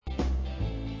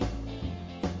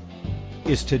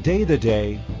Is today the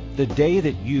day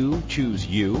that you choose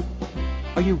you?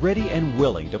 Are you ready and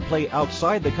willing to play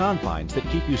outside the confines that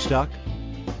keep you stuck?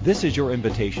 This is your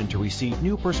invitation to receive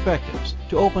new perspectives,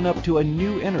 to open up to a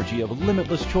new energy of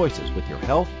limitless choices with your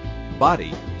health,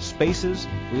 body, spaces,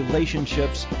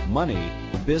 relationships, money,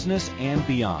 business, and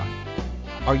beyond.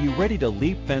 Are you ready to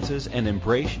leap fences and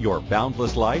embrace your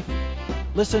boundless life?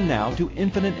 Listen now to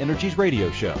Infinite Energies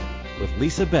Radio Show with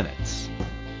Lisa Bennett.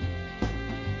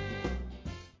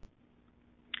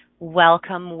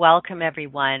 Welcome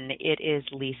everyone. It is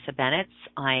Lisa Bennett.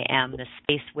 I am the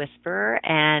Space Whisperer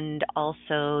and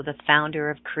also the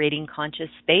founder of Creating Conscious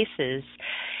Spaces,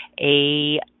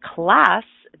 a class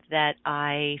that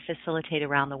I facilitate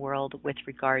around the world with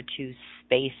regard to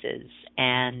spaces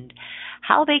and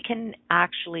how they can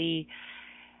actually,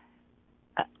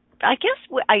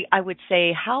 I would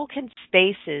say, how can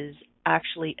spaces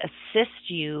actually assist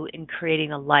you in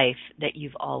creating a life that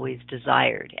you've always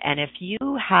desired. And if you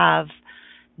have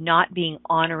not been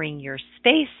honoring your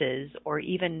spaces or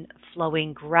even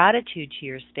flowing gratitude to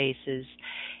your spaces,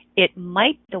 it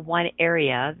might be the one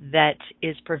area that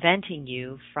is preventing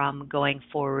you from going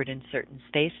forward in certain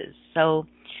spaces. So,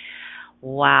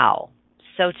 wow.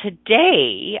 So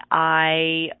today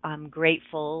I am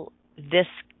grateful this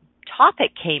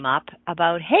topic came up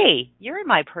about, hey, you're in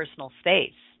my personal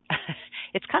space.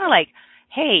 It's kind of like,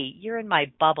 hey, you're in my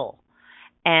bubble.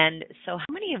 And so how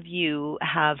many of you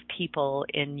have people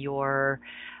in your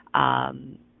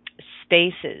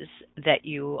spaces that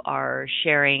you are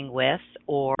sharing with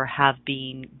or have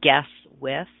been guests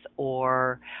with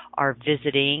or are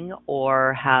visiting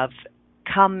or have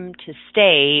come to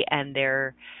stay and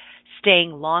they're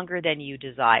staying longer than you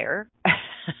desire?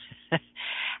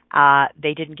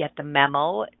 They didn't get the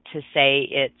memo to say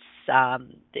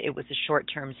it was a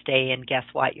short-term stay, and guess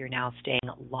what? You're now staying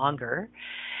longer.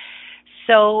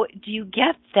 So do you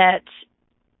get that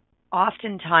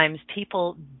oftentimes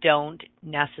people don't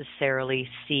necessarily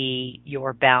see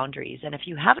your boundaries? And if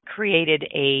you haven't created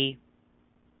a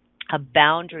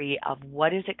boundary of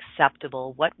what is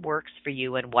acceptable, what works for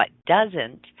you, and what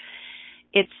doesn't,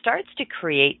 it starts to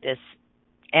create this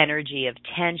energy of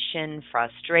tension,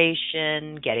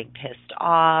 frustration, getting pissed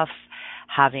off,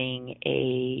 having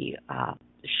a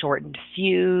shortened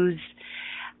fuse,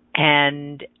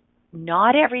 and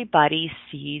not everybody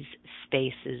sees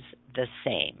spaces the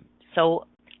same. So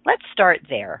let's start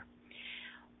there.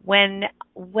 When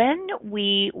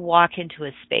we walk into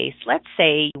a space, let's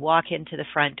say you walk into the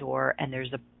front door and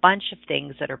there's a bunch of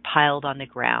things that are piled on the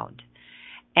ground,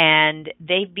 and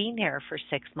they've been there for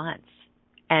 6 months.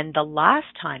 And the last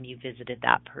time you visited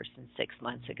that person 6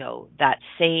 months ago, that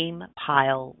same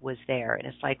pile was there. And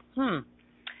it's like,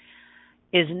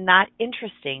 isn't that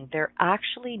interesting? They're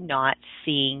actually not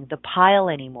seeing the pile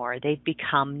anymore. They've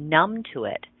become numb to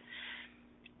it.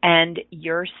 And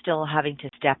you're still having to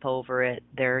step over it.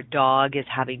 Their dog is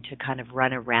having to kind of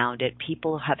run around it.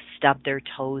 People have stubbed their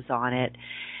toes on it.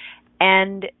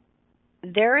 And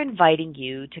they're inviting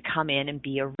you to come in and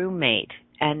be a roommate.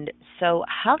 And so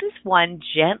how does one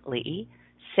gently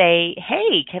say,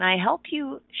 hey, can I help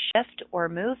you shift or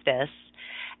move this?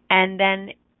 And then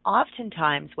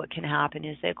oftentimes what can happen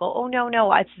is they go, oh,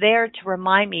 no, it's there to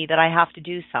remind me that I have to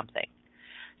do something.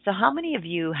 So how many of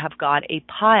you have got a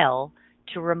pile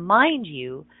to remind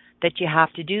you that you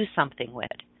have to do something with?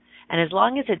 And as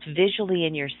long as it's visually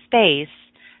in your space,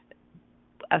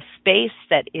 a space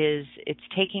that it's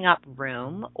taking up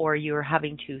room, or you're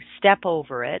having to step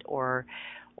over it or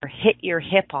hit your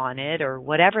hip on it or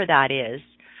whatever that is,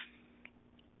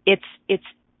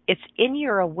 it's in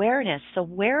your awareness. So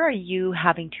where are you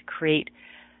having to create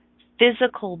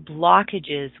physical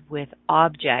blockages with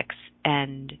objects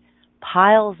and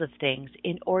piles of things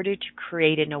in order to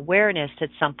create an awareness that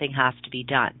something has to be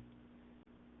done?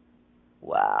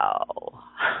 Wow.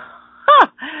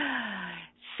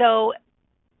 So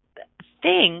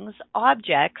things,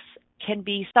 objects, can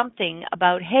be something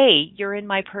about, hey, you're in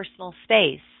my personal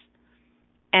space.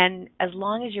 And as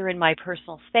long as you're in my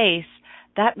personal space,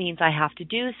 that means I have to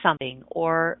do something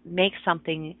or make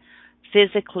something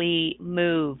physically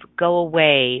move, go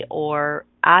away, or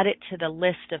add it to the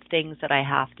list of things that I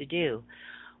have to do.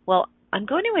 Well, I'm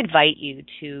going to invite you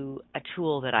to a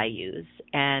tool that I use,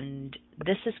 and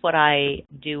this is what I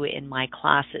do in my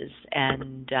classes.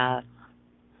 And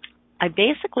I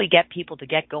basically get people to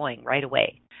get going right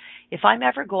away. If I'm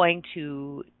ever going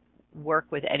to work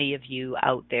with any of you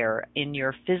out there in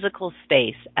your physical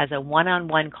space as a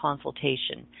one-on-one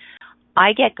consultation,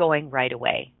 I get going right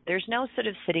away. There's no sort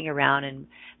of sitting around and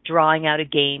drawing out a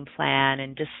game plan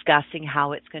and discussing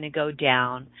how it's going to go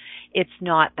down. It's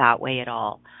not that way at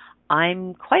all.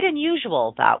 I'm quite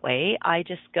unusual that way. I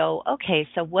just go, okay,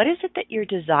 so what is it that you're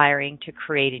desiring to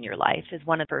create in your life is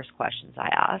one of the first questions I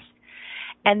ask.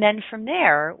 And then from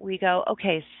there, we go,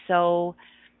 okay, so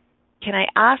can I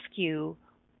ask you,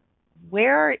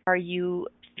 where are you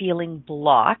feeling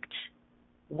blocked?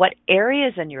 What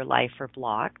areas in your life are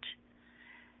blocked?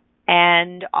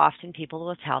 And often people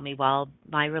will tell me, well,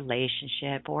 my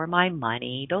relationship or my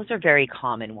money, those are very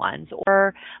common ones,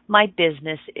 or my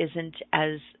business isn't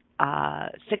as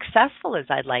successful as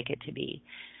I'd like it to be,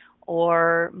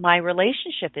 or my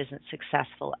relationship isn't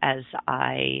successful as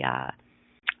I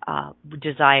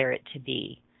desire it to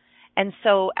be. And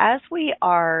so as we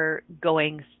are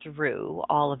going through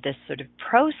all of this sort of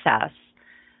process,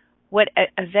 what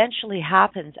eventually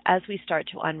happens as we start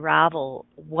to unravel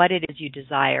what it is you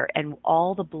desire and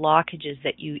all the blockages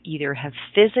that you either have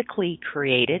physically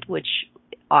created, which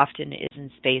often is in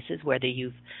spaces, whether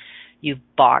you've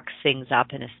boxed things up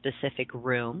in a specific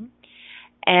room,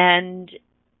 and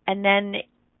then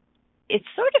it's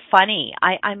sort of funny.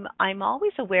 I'm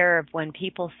always aware of when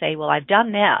people say, well, I've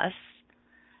done this,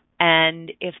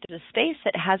 and if there's a space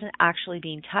that hasn't actually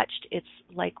been touched, it's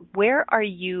like, where are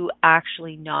you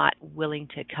actually not willing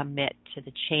to commit to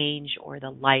the change or the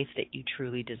life that you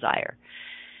truly desire?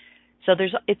 So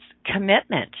it's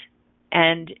commitment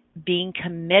and being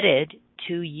committed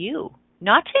to you,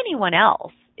 not to anyone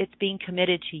else. It's being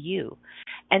committed to you.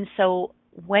 And so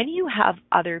when you have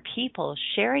other people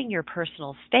sharing your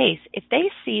personal space, if they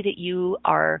see that you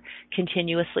are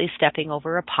continuously stepping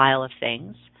over a pile of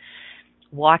things,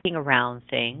 walking around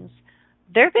things,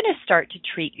 they're going to start to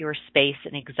treat your space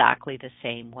in exactly the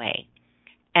same way.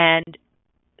 And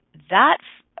that,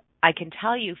 I can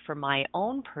tell you for my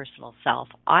own personal self,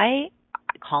 I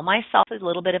call myself a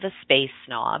little bit of a space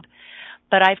snob,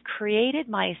 but I've created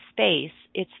my space.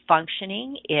 It's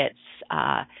functioning.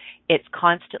 It's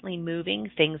constantly moving.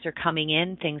 Things are coming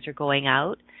in. Things are going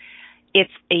out.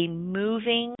 It's a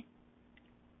moving,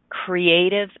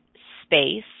 creative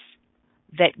space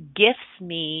that gifts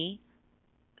me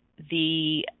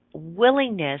the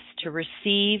willingness to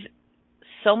receive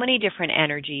so many different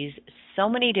energies, so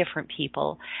many different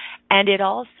people, and it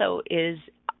also is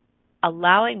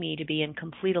allowing me to be in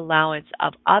complete allowance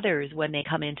of others when they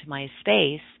come into my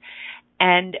space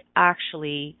and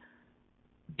actually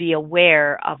be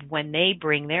aware of when they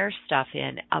bring their stuff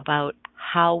in about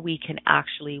how we can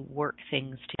actually work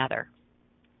things together.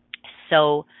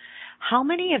 So, how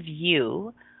many of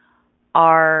you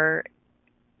are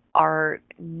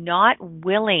not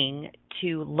willing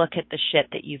to look at the shit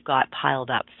that you've got piled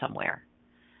up somewhere?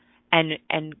 And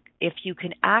if you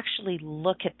can actually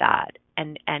look at that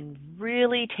and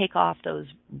really take off those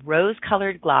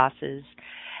rose-colored glasses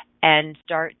and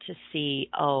start to see,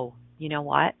 oh, you know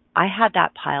what? I had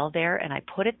that pile there and I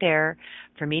put it there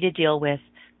for me to deal with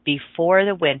before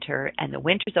the winter, and the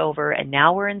winter's over and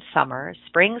now we're in summer.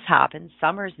 Spring's happened,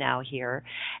 summer's now here,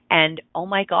 and oh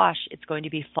my gosh, it's going to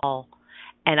be fall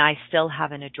and I still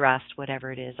haven't addressed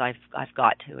whatever it is I've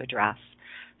got to address.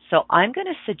 So I'm going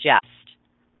to suggest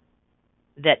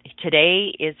that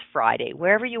today is Friday.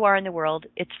 Wherever you are in the world,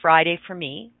 it's Friday for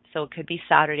me. So it could be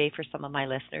Saturday for some of my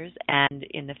listeners. And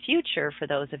in the future, for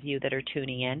those of you that are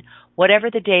tuning in, whatever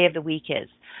the day of the week is,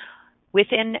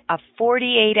 within a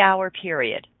 48-hour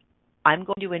period, I'm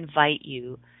going to invite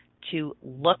you to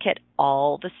look at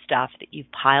all the stuff that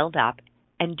you've piled up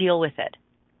and deal with it.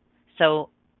 So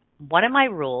one of my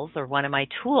rules or one of my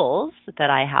tools that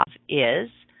I have is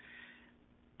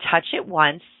touch it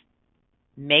once,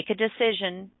 make a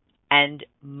decision, and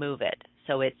move it.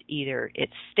 So it's either it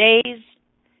stays,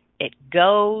 it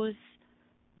goes,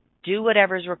 do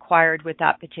whatever's required with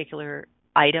that particular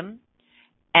item,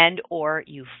 and or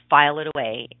you file it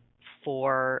away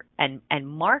for and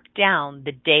mark down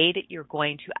the day that you're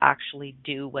going to actually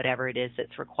do whatever it is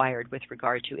that's required with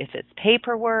regard to if it's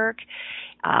paperwork,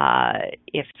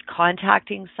 if it's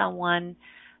contacting someone,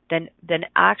 then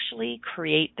actually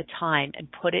create the time and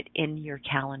put it in your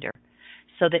calendar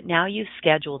so that now you've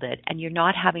scheduled it and you're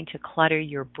not having to clutter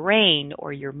your brain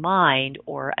or your mind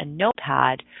or a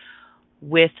notepad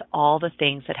with all the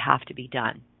things that have to be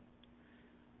done.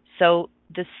 So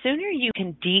the sooner you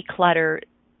can declutter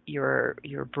your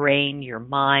brain, your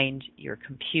mind, your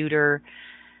computer,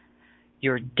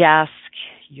 your desk,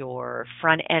 your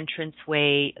front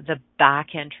entranceway, the back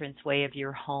entranceway of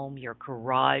your home, your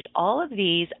garage, all of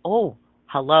these. Oh,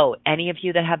 hello, any of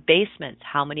you that have basements,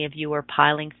 how many of you are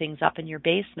piling things up in your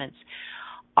basements?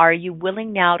 Are you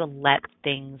willing now to let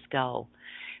things go?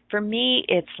 For me,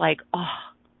 it's like,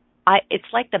 it's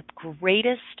like the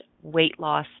greatest weight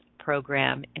loss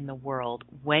program in the world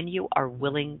when you are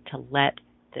willing to let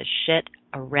the shit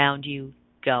around you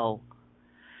go.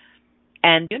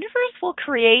 And the universe will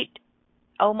create,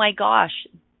 oh my gosh,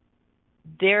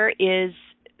 there is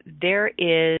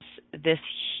this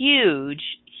huge,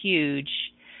 huge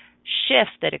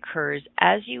shift that occurs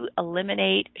as you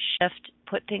eliminate, shift,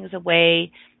 put things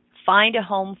away, find a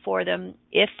home for them.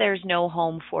 If there's no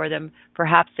home for them,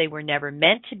 perhaps they were never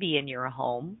meant to be in your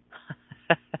home.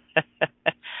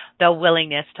 The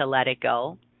willingness to let it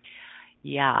go.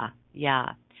 Yeah, yeah.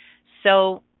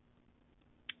 So,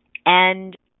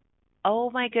 and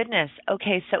oh my goodness.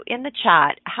 Okay, so in the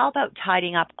chat, how about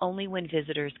tidying up only when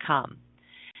visitors come?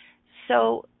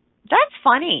 So that's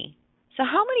funny. So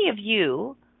how many of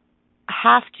you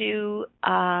have to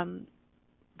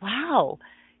wow,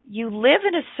 you live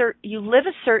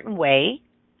a certain way,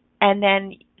 and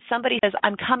then somebody says,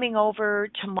 I'm coming over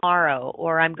tomorrow,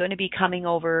 or I'm going to be coming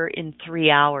over in 3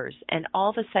 hours, and all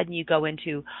of a sudden you go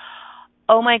into,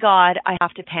 oh my God, I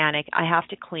have to panic, I have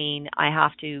to clean, I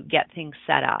have to get things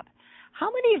set up. How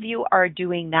many of you are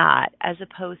doing that as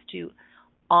opposed to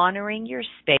honoring your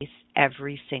space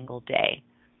every single day?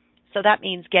 So that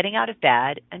means getting out of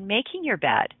bed and making your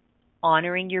bed,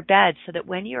 honoring your bed so that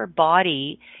when your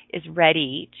body is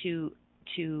ready to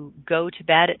go to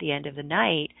bed at the end of the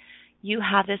night, you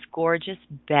have this gorgeous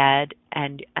bed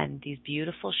and these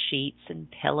beautiful sheets and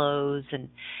pillows and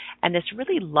this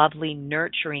really lovely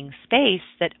nurturing space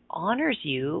that honors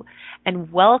you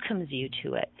and welcomes you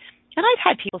to it. And I've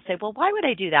had people say, "Well, why would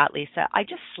I do that, Lisa? I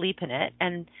just sleep in it,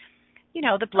 and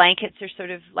the blankets are sort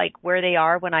of like where they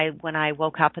are when I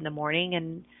woke up in the morning,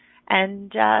 and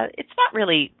it's not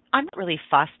really, I'm not really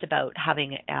fussed about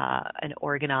having an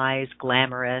organized,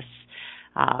 glamorous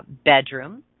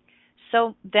bedroom."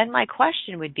 So then my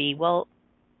question would be, well,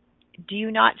 do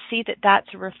you not see that that's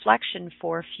a reflection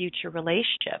for future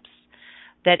relationships?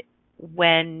 That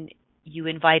when you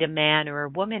invite a man or a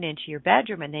woman into your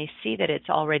bedroom and they see that it's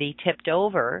already tipped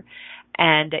over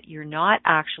and that you're not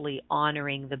actually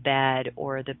honoring the bed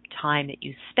or the time that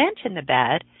you spent in the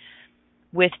bed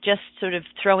with just sort of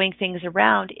throwing things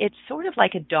around, it's sort of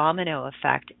like a domino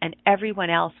effect, and everyone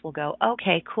else will go,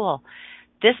 okay, cool.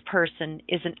 This person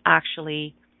isn't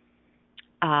actually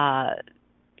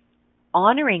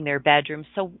honoring their bedroom,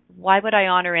 so why would I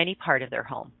honor any part of their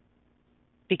home?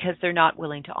 Because they're not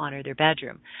willing to honor their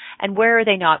bedroom. And where are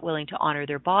they not willing to honor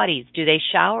their bodies? Do they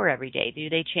shower every day? Do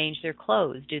they change their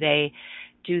clothes? Do they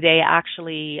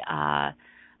actually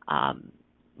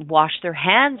wash their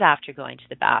hands after going to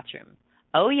the bathroom?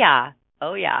 Oh yeah,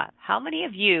 oh yeah. How many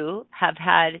of you have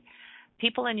had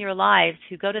people in your lives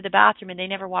who go to the bathroom and they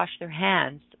never wash their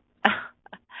hands?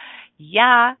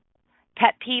 Yeah,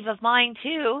 pet peeve of mine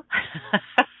too.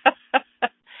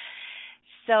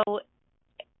 So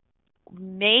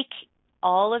make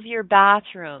all of your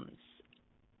bathrooms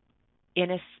in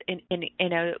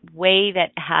a way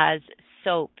that has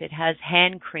soap, it has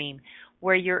hand cream,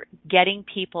 where you're getting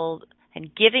people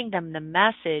and giving them the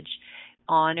message,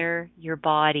 honor your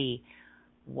body,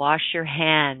 wash your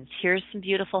hands. Here's some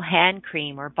beautiful hand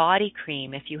cream or body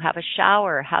cream. If you have a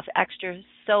shower, have extra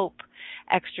soap,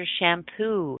 extra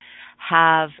shampoo,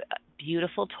 have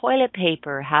beautiful toilet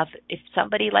paper, have, if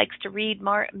somebody likes to read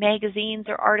magazines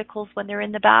or articles when they're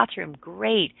in the bathroom,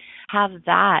 great, have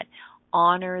that.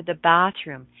 Honor the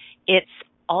bathroom. It's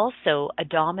also a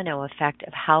domino effect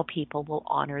of how people will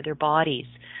honor their bodies.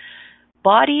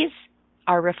 Bodies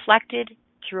are reflected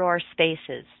through our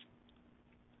spaces.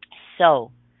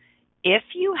 So, if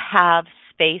you have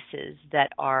spaces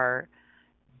that are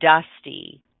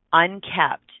dusty,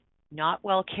 unkept, not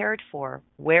well cared for,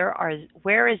 where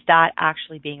is that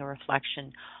actually being a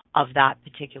reflection of that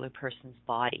particular person's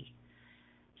body?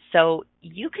 So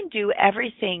you can do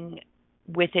everything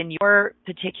within your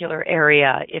particular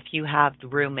area if you have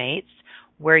roommates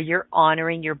where you're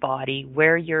honoring your body,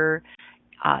 where you're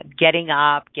getting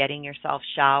up, getting yourself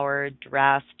showered,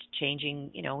 dressed,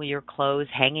 changing, your clothes,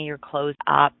 hanging your clothes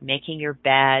up, making your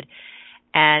bed,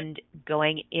 and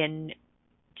going in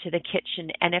to the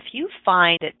kitchen. And if you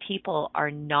find that people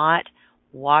are not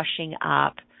washing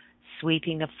up,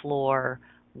 sweeping the floor,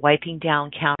 wiping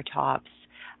down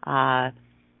countertops,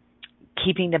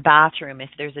 keeping the bathroom, if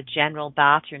there's a general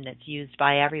bathroom that's used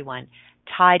by everyone,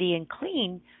 tidy and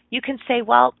clean, you can say,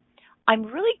 well, I'm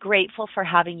really grateful for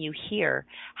having you here.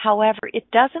 However, it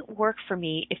doesn't work for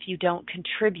me if you don't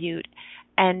contribute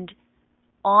and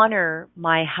honor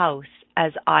my house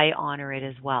as I honor it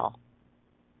as well.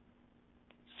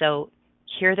 So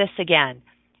hear this again.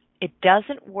 It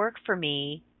doesn't work for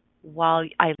me while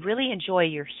I really enjoy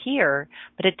you're here,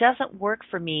 but it doesn't work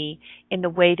for me in the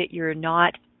way that you're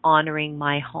not honoring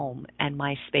my home and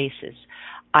my spaces.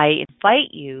 I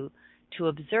invite you to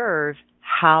observe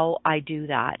how I do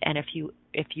that. And if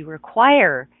you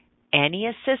require any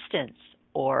assistance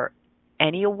or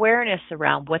any awareness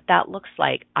around what that looks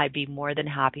like, I'd be more than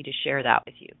happy to share that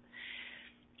with you.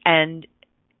 And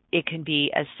it can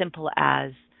be as simple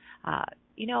as,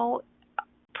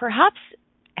 perhaps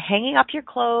hanging up your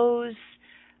clothes,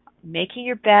 making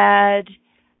your bed,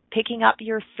 picking up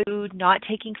your food, not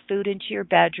taking food into your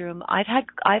bedroom. I've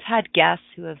had guests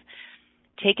who have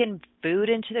taken food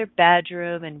into their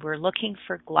bedroom and we're looking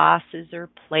for glasses or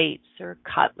plates or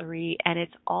cutlery, and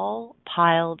it's all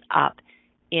piled up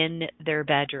in their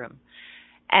bedroom.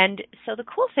 And so the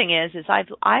cool thing is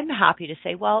I'm happy to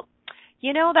say, well,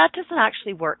 that doesn't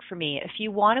actually work for me. If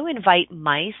you want to invite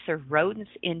mice or rodents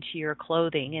into your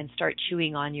clothing and start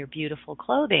chewing on your beautiful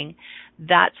clothing,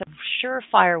 that's a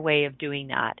surefire way of doing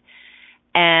that.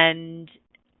 And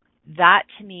that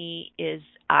to me is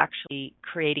actually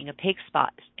creating a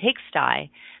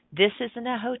pigsty. This isn't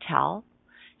a hotel.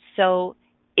 So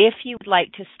if you'd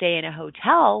like to stay in a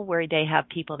hotel where they have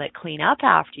people that clean up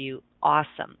after you,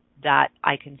 awesome. That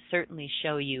I can certainly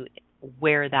show you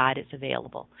where that is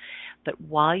available. But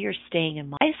while you're staying in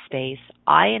my space,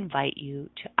 I invite you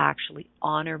to actually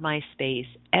honor my space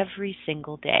every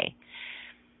single day.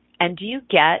 And do you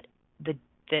get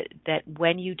that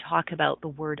when you talk about the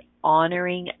word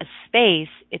honoring a space,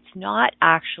 it's not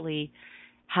actually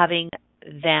having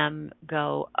them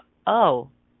go, oh,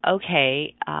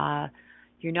 okay,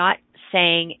 you're not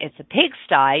saying it's a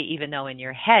pigsty, even though in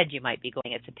your head you might be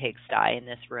going, it's a pigsty in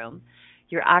this room.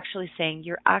 You're actually saying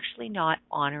you're actually not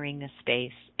honoring the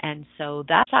space. And so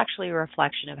that's actually a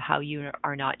reflection of how you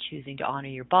are not choosing to honor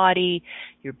your body,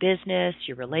 your business,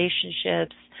 your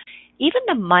relationships, even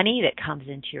the money that comes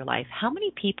into your life. How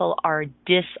many people are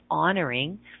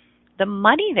dishonoring the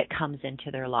money that comes into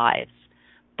their lives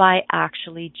by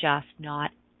actually just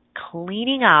not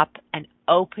cleaning up and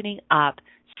opening up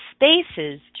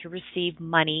spaces to receive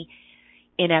money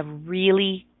in a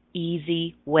really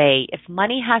easy way? If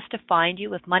money has to find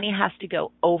you, if money has to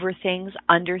go over things,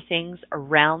 under things,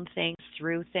 around things,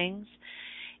 through things,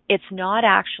 it's not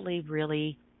actually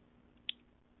really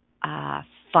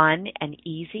fun and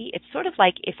easy. It's sort of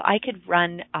like if I could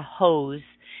run a hose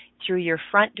through your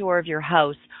front door of your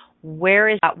house, where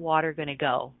is that water going to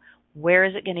go? Where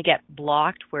is it going to get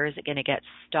blocked? Where is it going to get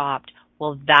stopped?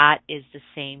 Well, that is the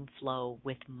same flow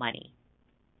with money.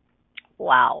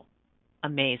 Wow.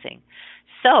 Amazing.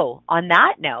 So on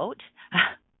that note,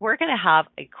 we're going to have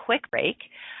a quick break.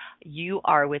 You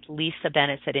are with Lisa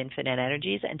Bennett at Infinite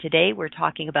Energies, and today we're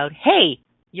talking about, hey,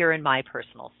 you're in my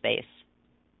personal space.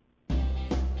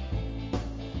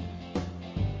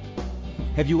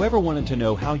 Have you ever wanted to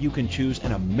know how you can choose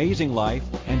an amazing life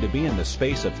and to be in the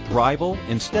space of thrival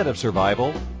instead of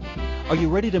survival? Are you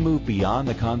ready to move beyond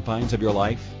the confines of your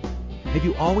life? Have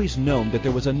you always known that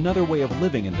there was another way of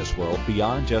living in this world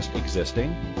beyond just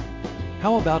existing?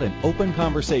 How about an open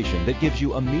conversation that gives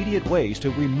you immediate ways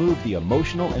to remove the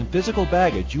emotional and physical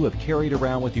baggage you have carried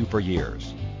around with you for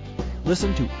years?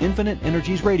 Listen to Infinite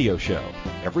Energies Radio Show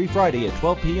every Friday at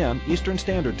 12 p.m. Eastern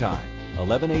Standard Time,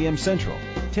 11 a.m. Central,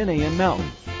 10 a.m.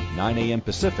 Mountain, 9 a.m.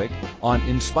 Pacific on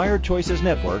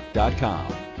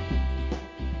InspiredChoicesNetwork.com.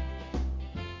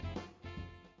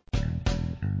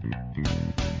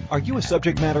 Are you a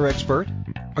subject matter expert?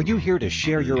 Are you here to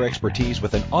share your expertise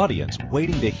with an audience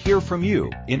waiting to hear from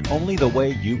you in only the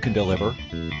way you can deliver?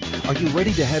 Are you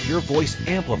ready to have your voice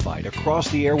amplified across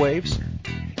the airwaves?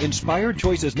 Inspired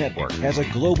Choices Network has a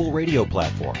global radio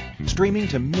platform streaming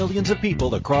to millions of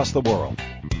people across the world.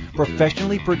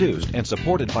 Professionally produced and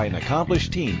supported by an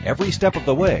accomplished team every step of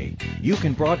the way, you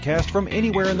can broadcast from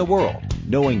anywhere in the world,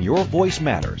 knowing your voice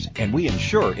matters, and we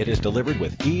ensure it is delivered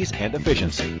with ease and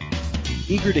efficiency.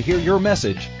 Eager to hear your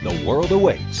message? The world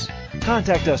awaits.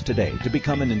 Contact us today to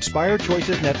become an Inspired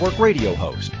Choices Network radio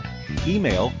host.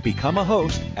 Email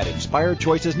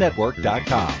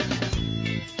becomeahost@inspiredchoicesnetwork.com.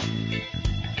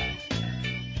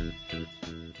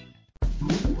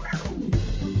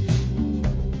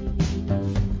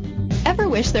 Ever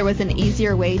wish there was an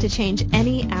easier way to change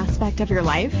any aspect of your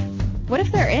life? What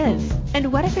if there is?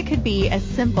 And what if it could be as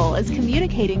simple as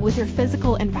communicating with your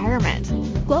physical environment?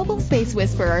 Global Space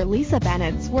Whisperer Lisa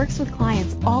Bennett works with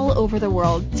clients all over the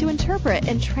world to interpret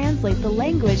and translate the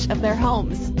language of their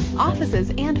homes,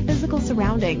 offices, and physical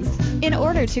surroundings in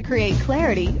order to create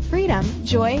clarity, freedom,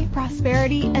 joy,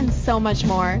 prosperity, and so much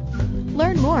more.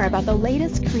 Learn more about the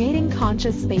latest Creating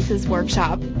Conscious Spaces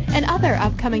workshop and other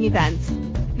upcoming events.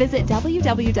 Visit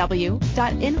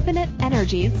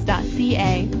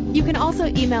www.infiniteenergies.ca. You can also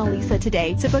email Lisa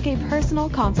today to book a personal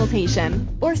consultation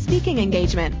or speaking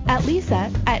engagement at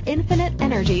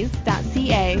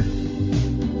lisa@infiniteenergies.ca.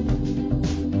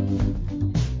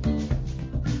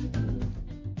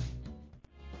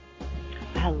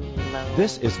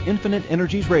 This is Infinite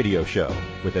Energy's radio show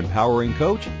with empowering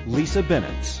coach Lisa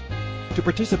Bennett. To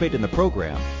participate in the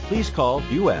program, please call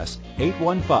US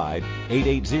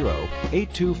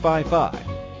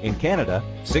 815-880-8255. In Canada,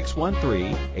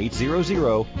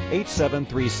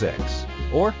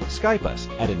 613-800-8736. Or Skype us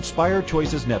at Inspired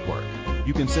Choices Network.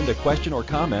 You can send a question or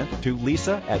comment to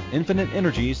Lisa at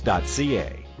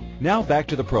infiniteenergies.ca. Now back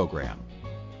to the program.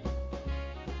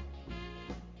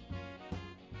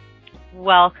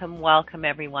 Welcome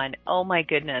everyone. Oh my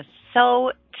goodness.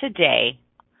 So today,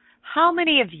 how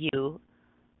many of you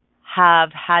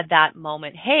have had that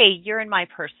moment, hey, you're in my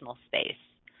personal space?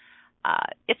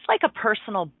 It's like a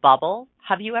personal bubble.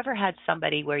 Have you ever had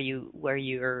somebody where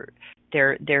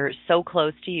they're so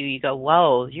close to you, you go,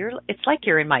 whoa, it's like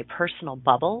you're in my personal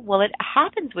bubble? Well, it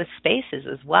happens with spaces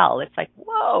as well. It's like,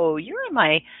 whoa, you're in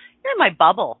my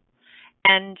bubble.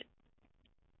 And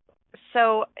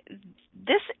so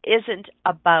this isn't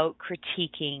about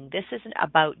critiquing. This isn't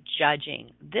about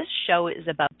judging. This show is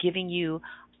about giving you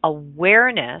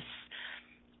awareness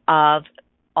of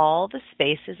all the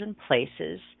spaces and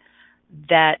places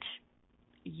that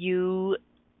you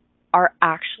are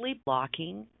actually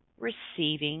blocking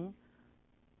receiving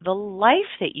the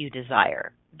life that you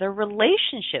desire, the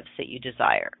relationships that you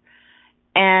desire.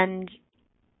 And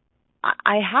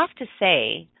I have to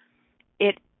say,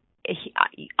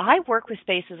 I work with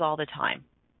spaces all the time.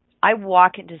 I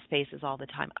walk into spaces all the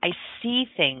time. I see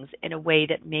things in a way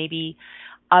that maybe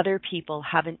other people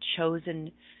haven't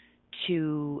chosen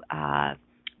to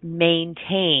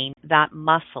maintain that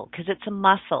muscle, because it's a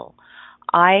muscle.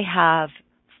 I have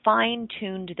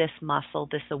fine-tuned this muscle,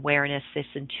 this awareness, this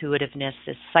intuitiveness,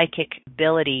 this psychic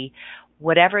ability,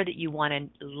 whatever that you want to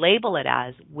label it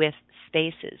as, with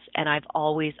spaces. And I've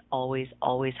always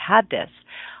had this.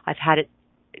 I've had it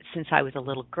since I was a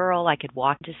little girl. I could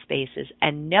walk into spaces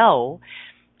and know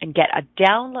and get a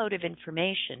download of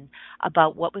information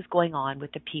about what was going on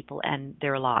with the people and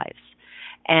their lives.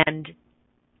 And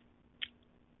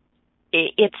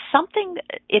it's something,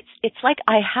 it's like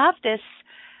I have this,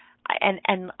 and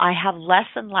I have less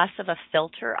and less of a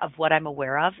filter of what I'm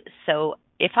aware of. So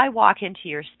if I walk into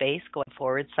your space going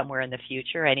forward somewhere in the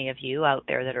future, any of you out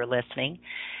there that are listening,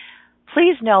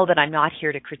 please know that I'm not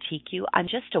here to critique you. I'm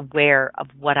just aware of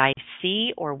what I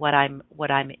see, or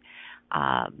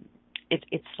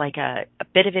it's like a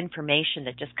bit of information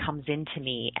that just comes into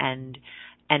me, and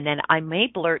then I may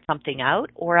blurt something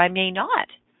out, or I may not.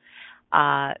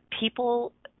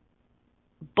 People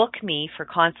book me for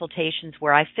consultations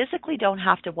where I physically don't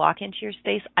have to walk into your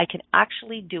space. I can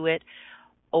actually do it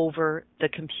over the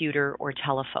computer or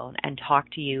telephone and talk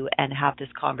to you and have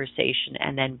this conversation,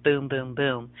 and then boom, boom,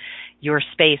 boom, your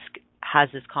space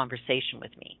has this conversation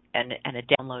with me and a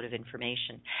download of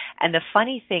information. And the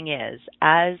funny thing is,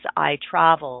 as I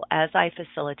travel, as I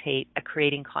facilitate a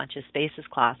Creating Conscious Spaces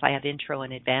class, I have intro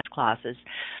and advanced classes.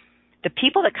 The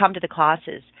people that come to the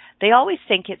classes, they always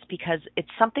think it's because it's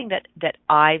something that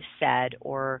I've said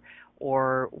or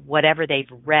whatever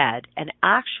they've read. And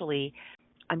actually,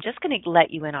 I'm just going to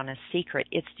let you in on a secret.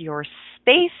 It's your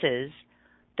spaces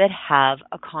that have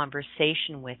a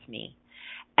conversation with me.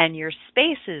 And your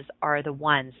spaces are the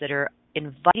ones that are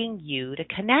inviting you to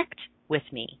connect with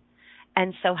me.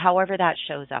 And so however that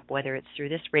shows up, whether it's through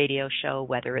this radio show,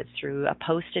 whether it's through a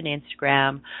post on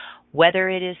Instagram, whether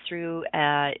it is through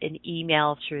an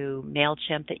email through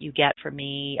MailChimp that you get from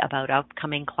me about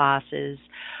upcoming classes,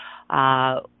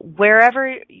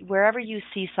 wherever you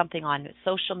see something on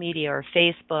social media or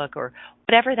Facebook or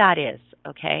whatever that is,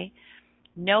 okay,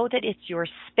 know that it's your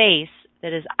space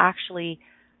that is actually,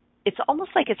 it's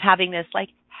almost like it's having this like,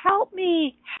 help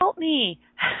me,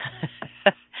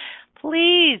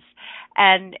 please.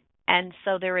 And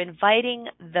so they're inviting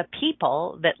the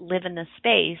people that live in the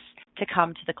space to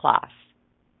come to the class.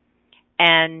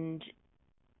 And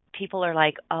people are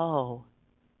like, oh,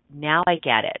 now I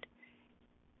get it.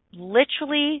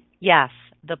 Literally, yes,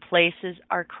 the places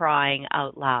are crying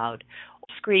out loud,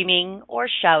 screaming or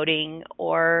shouting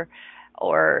or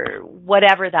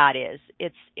whatever that is.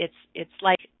 It's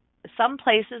like some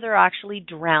places are actually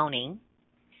drowning.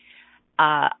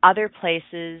 Other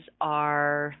places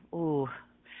are,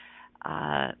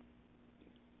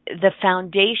 the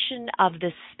foundation of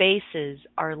the spaces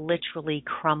are literally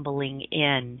crumbling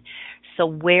in. So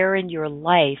where in your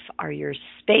life are your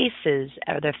spaces,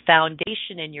 are the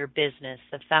foundation in your business,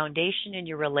 the foundation in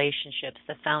your relationships,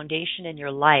 the foundation in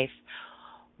your life?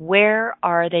 Where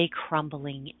are they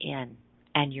crumbling in?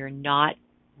 And you're not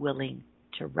willing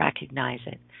to recognize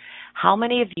it. How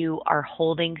many of you are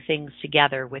holding things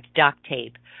together with duct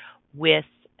tape, with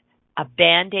a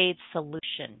Band-Aid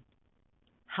solution?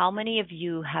 How many of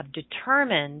you have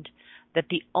determined that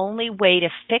the only way to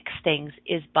fix things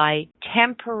is by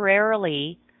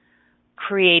temporarily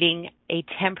creating a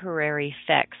temporary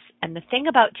fix? And the thing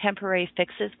about temporary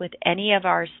fixes with any of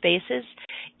our spaces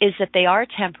is that they are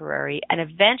temporary, and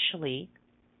eventually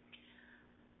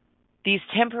these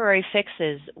temporary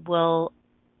fixes will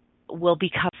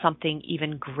become something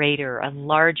even greater, a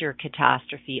larger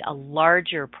catastrophe, a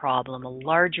larger problem, a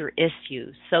larger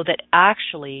issue, so that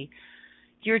actually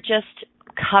you're just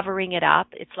covering it up.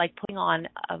 It's like putting on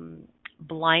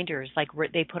blinders, like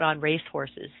they put on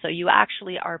racehorses. So you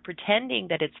actually are pretending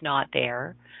that it's not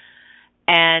there.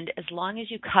 And as long as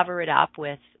you cover it up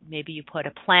with, maybe you put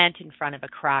a plant in front of a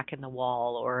crack in the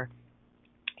wall, or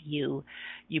you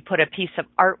put a piece of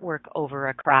artwork over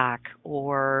a crack,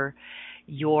 or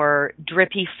your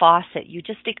drippy faucet, you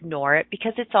just ignore it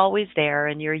because it's always there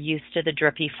and you're used to the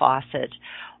drippy faucet.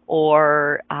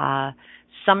 Or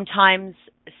sometimes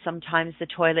the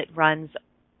toilet runs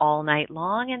all night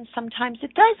long and sometimes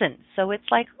it doesn't. So it's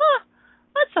like,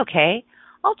 that's okay.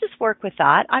 I'll just work with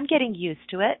that. I'm getting used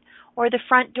to it. Or the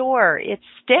front door, it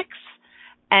sticks,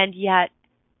 and yet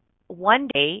one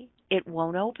day it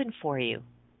won't open for you.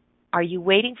 Are you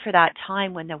waiting for that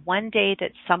time when the one day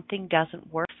that something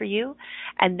doesn't work for you,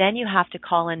 and then you have to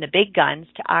call in the big guns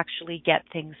to actually get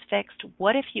things fixed?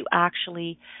 What if you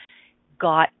actually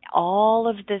got all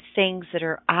of the things that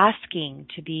are asking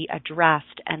to be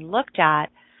addressed and looked at,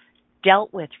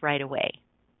 dealt with right away,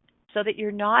 so that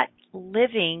you're not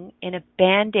living in a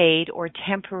Band-Aid or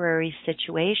temporary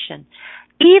situation?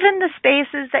 Even the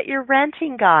spaces that you're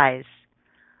renting, guys.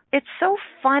 It's so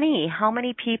funny how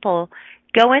many people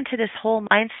go into this whole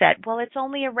mindset, well, it's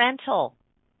only a rental.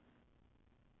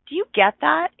 Do you get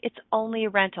that? It's only a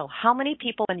rental. How many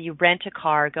people, when you rent a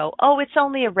car, go, oh, it's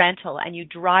only a rental, and you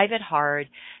drive it hard,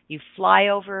 you fly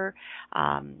over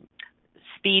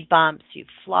speed bumps, you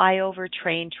fly over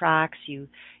train tracks, you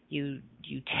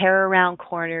tear around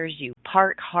corners, you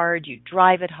park hard, you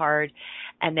drive it hard,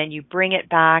 and then you bring it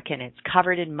back and it's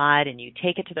covered in mud, and you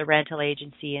take it to the rental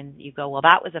agency and you go, well,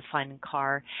 that was a fun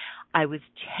car. I was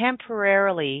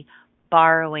temporarily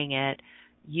borrowing it,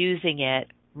 using it,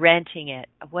 renting it,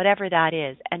 whatever that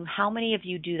is. And how many of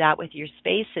you do that with your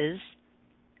spaces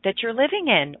that you're living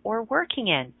in or working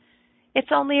in? It's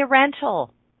only a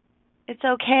rental. It's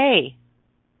okay.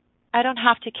 I don't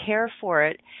have to care for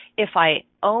it. If I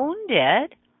owned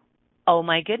it, oh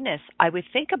my goodness, I would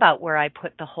think about where I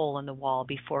put the hole in the wall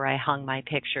before I hung my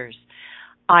pictures.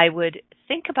 I would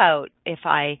think about if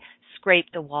I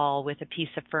scraped the wall with a piece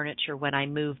of furniture when I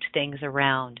moved things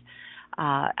around,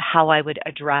 how I would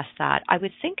address that. I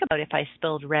would think about if I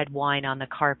spilled red wine on the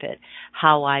carpet,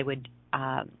 how I would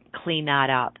clean that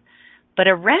up. But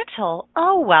a rental,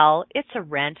 oh well, it's a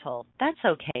rental. That's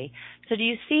okay. So do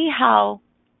you see how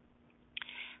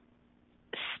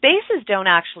spaces don't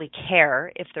actually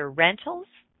care if they're rentals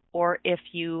or if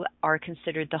you are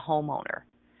considered the homeowner?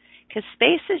 Because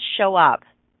spaces show up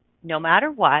no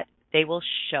matter what. They will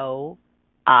show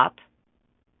up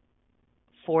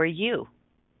for you.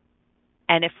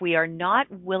 And if we are not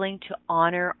willing to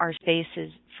honor our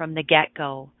spaces from the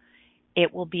get-go,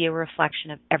 it will be a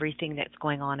reflection of everything that's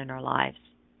going on in our lives.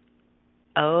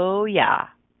 Oh yeah,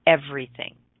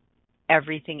 everything.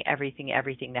 Everything.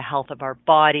 The health of our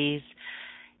bodies.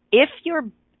 If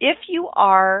you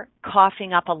are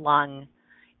coughing up a lung,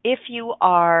 if you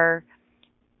are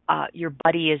your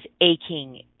body is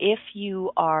aching, if you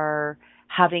are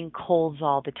having colds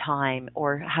all the time,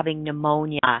 or having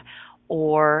pneumonia,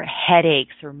 or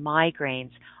headaches, or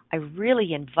migraines, I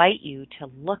really invite you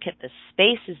to look at the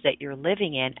spaces that you're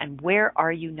living in and where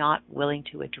are you not willing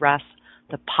to address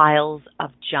the piles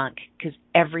of junk, because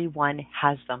everyone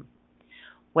has them.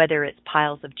 Whether it's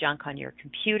piles of junk on your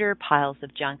computer, piles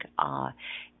of junk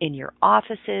in your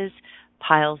offices,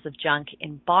 piles of junk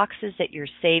in boxes that you're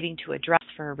saving to address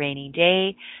for a rainy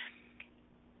day,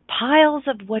 piles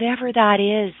of whatever that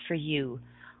is for you,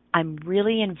 I'm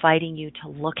really inviting you to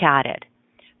look at it.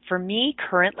 For me,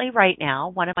 currently, right now,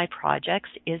 one of my projects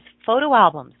is photo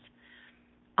albums.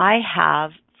 I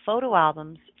have photo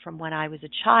albums from when I was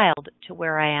a child to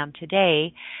where I am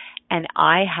today, and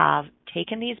I have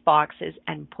taken these boxes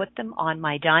and put them on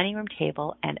my dining room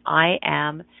table, and I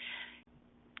am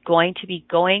going to be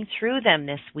going through them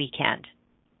this weekend.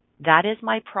 That is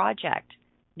my project.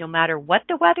 No matter what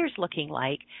the weather's looking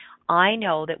like, I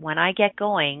know that when I get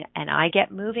going and I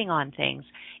get moving on things,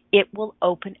 it will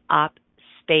open up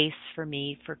space for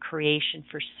me for creation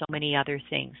for so many other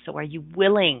things. So are you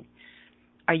willing?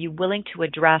 Are you willing to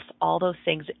address all those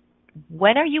things?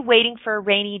 When are you waiting for a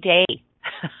rainy day?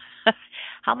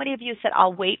 How many of you said,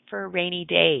 I'll wait for a rainy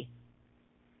day?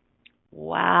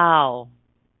 Wow.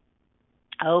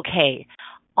 Okay.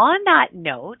 On that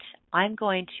note, I'm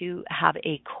going to have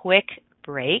a quick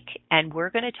break and we're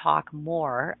going to talk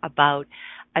more about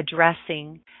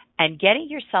addressing and getting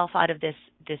yourself out of this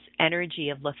energy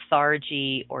of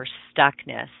lethargy or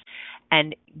stuckness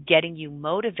and getting you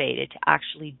motivated to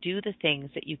actually do the things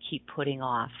that you keep putting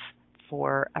off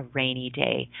for a rainy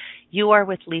day. You are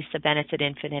with Lisa Bennett at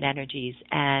Infinite Energies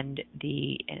and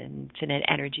the Infinite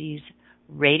Energies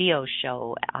radio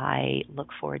show. I look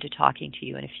forward to talking to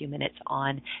you in a few minutes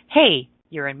on, hey,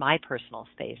 you're in my personal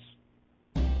space.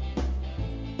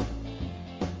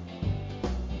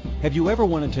 Have you ever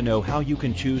wanted to know how you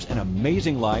can choose an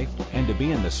amazing life and to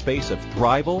be in the space of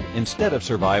thrival instead of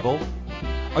survival?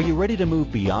 Are you ready to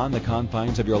move beyond the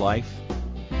confines of your life?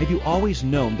 Have you always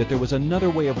known that there was another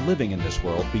way of living in this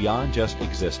world beyond just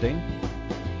existing?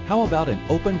 How about an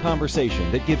open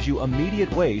conversation that gives you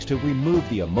immediate ways to remove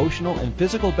the emotional and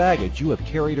physical baggage you have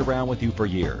carried around with you for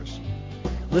years?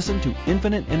 Listen to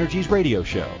Infinite Energies radio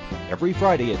show every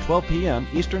Friday at 12 p.m.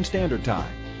 Eastern Standard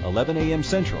Time, 11 a.m.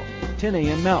 Central, 10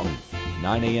 a.m. Mountain,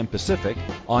 9 a.m. Pacific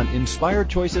on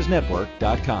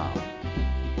InspiredChoicesNetwork.com.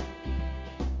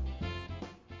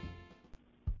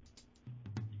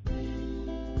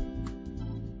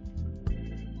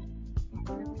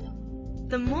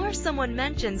 The more someone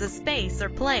mentions a space or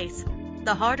place,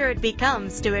 the harder it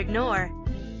becomes to ignore.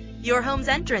 Your home's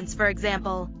entrance, for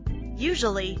example.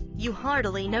 Usually, you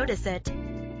hardly notice it.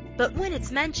 But when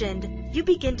it's mentioned, you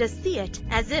begin to see it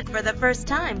as if for the first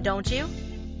time, don't you?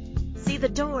 See the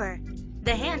door,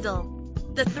 the handle,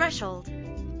 the threshold.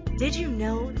 Did you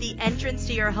know the entrance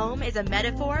to your home is a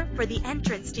metaphor for the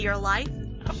entrance to your life?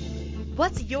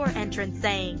 What's your entrance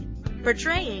saying,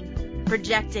 portraying,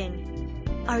 projecting?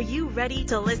 Are you ready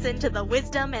to listen to the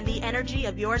wisdom and the energy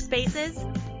of your spaces?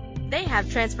 They have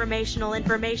transformational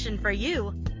information for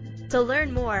you. To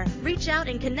learn more, reach out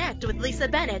and connect with Lisa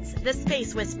Bennett's The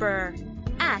Space Whisperer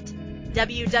at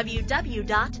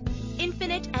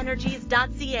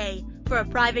www.infiniteenergies.ca for a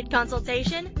private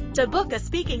consultation, to book a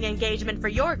speaking engagement for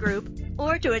your group,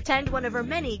 or to attend one of her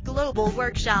many global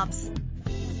workshops.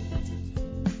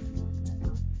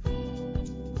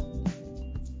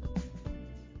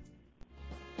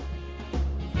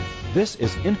 This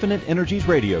is Infinite Energies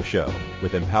radio show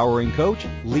with empowering coach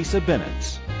Lisa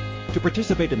Bennett. To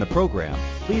participate in the program,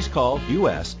 please call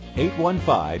U.S.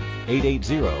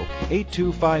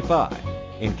 815-880-8255.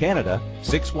 In Canada,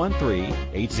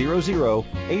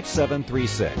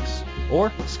 613-800-8736. Or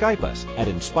Skype us at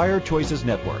Inspired Choices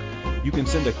Network. You can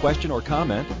send a question or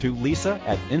comment to Lisa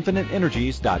at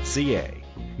infiniteenergies.ca.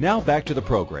 Now back to the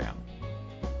program.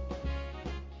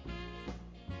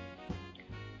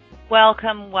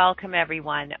 Welcome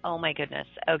everyone. Oh my goodness.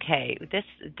 Okay, this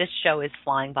show is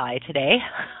flying by today.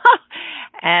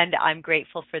 And I'm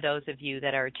grateful for those of you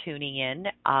that are tuning in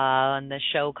on the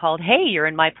show called Hey, You're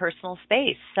in My Personal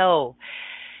Space. So,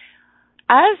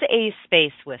 as a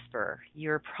space whisperer,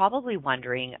 you're probably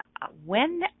wondering,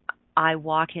 when I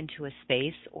walk into a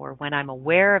space or when I'm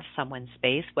aware of someone's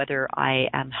space, whether I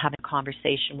am having a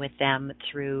conversation with them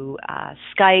through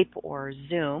Skype or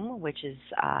Zoom, which is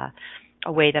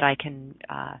a way that I can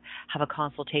have a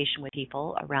consultation with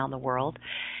people around the world.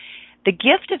 The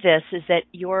gift of this is that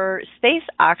your space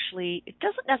actually, it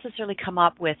doesn't necessarily come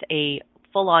up with a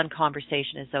full-on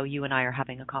conversation as though you and I are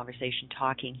having a conversation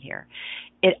talking here.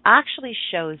 It actually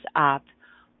shows up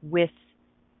with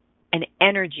an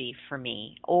energy for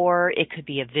me, or it could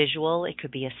be a visual, it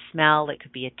could be a smell, it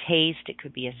could be a taste, it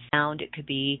could be a sound, it could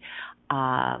be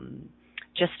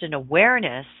just an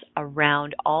awareness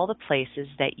around all the places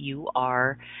that you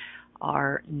are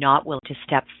not willing to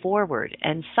step forward.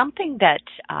 And something that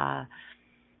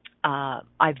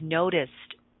I've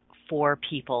noticed for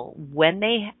people when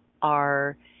they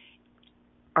are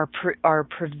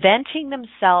preventing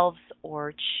themselves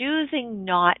or choosing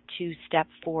not to step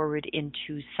forward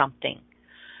into something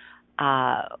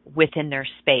within their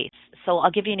space. So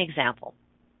I'll give you an example.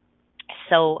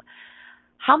 So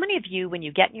how many of you, when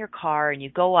you get in your car and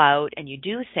you go out and you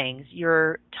do things,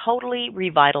 you're totally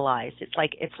revitalized? It's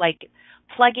like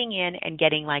plugging in and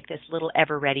getting like this little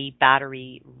ever-ready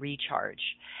battery recharge.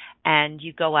 And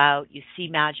you go out, you see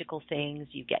magical things,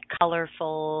 you get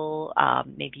colorful.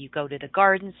 Maybe you go to the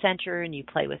garden center and you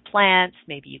play with plants.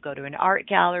 Maybe you go to an art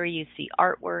gallery, you see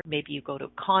artwork. Maybe you go to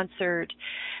a concert.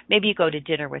 Maybe you go to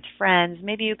dinner with friends.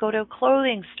 Maybe you go to a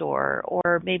clothing store,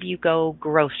 or maybe you go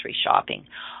grocery shopping.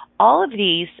 All of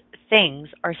these things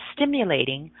are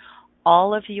stimulating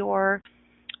all of your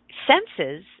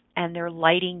senses, and they're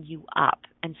lighting you up.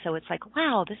 And so it's like,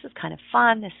 wow, this is kind of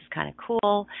fun. This is kind of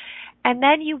cool. And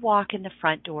then you walk in the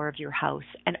front door of your house,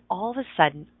 and all of a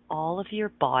sudden, all of your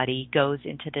body goes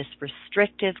into this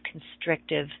restrictive,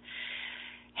 constrictive,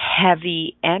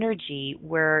 heavy energy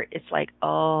where it's like,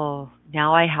 oh,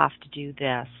 now I have to do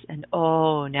this. And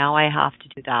oh, now I have to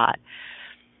do that.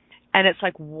 And it's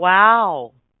like,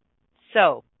 wow.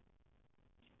 So,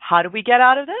 how do we get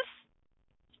out of this?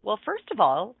 Well, first of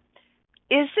all,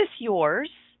 is this yours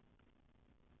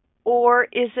or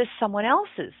is this someone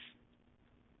else's?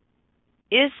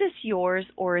 Is this yours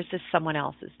or is this someone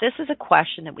else's? This is a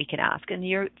question that we can ask. And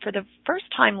for the first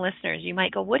time listeners, you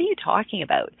might go, what are you talking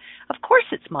about? Of course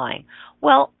it's mine.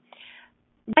 Well,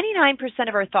 99%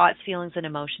 of our thoughts, feelings, and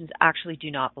emotions actually do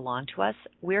not belong to us.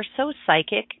 We're so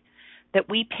psychic that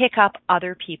we pick up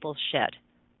other people's shit.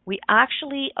 We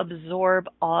actually absorb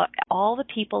all the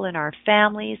people in our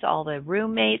families, all the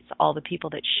roommates, all the people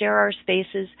that share our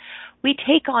spaces. We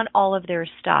take on all of their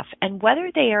stuff. And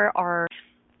whether they are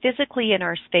physically in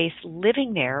our space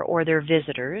living there, or they're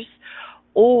visitors,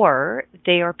 or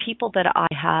they are people that I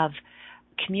have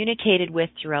communicated with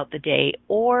throughout the day,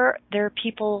 or they're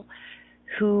people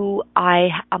who I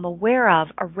am aware of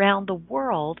around the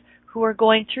world who are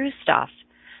going through stuff,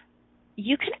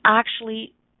 you can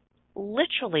actually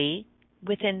literally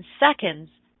within seconds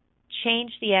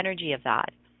change the energy of that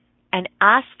and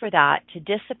ask for that to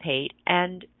dissipate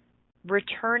and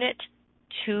return it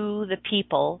to the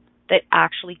people that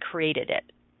actually created it.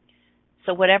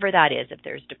 So whatever that is, if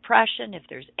there's depression, if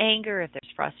there's anger, if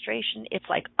there's frustration, it's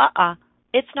like,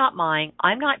 it's not mine.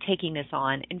 I'm not taking this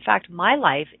on. In fact, my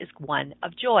life is one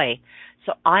of joy.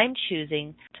 So I'm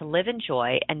choosing to live in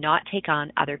joy and not take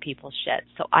on other people's shit.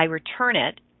 So I return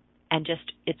it and just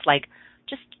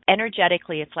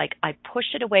energetically, it's like I push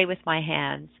it away with my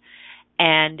hands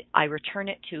and I return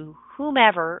it to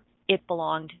whomever it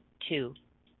belonged to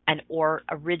and or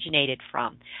originated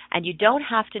from. And you don't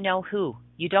have to know who.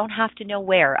 You don't have to know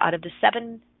where. Out of the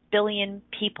 7 billion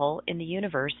people in the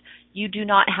universe, you do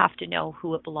not have to know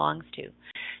who it belongs to.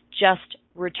 Just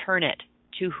return it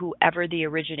to whoever the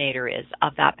originator is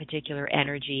of that particular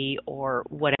energy or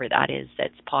whatever that is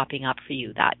that's popping up for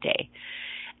you that day.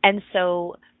 And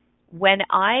so when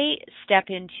I step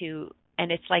into,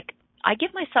 and it's like, I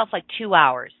give myself like 2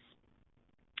 hours.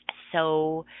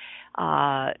 So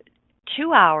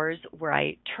 2 hours where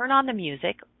I turn on the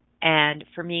music, and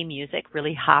for me, music,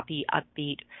 really happy,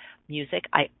 upbeat music.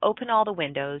 I open all the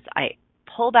windows. I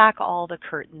pull back all the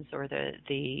curtains or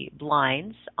the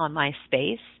blinds on my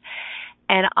space,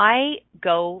 and I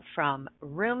go from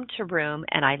room to room,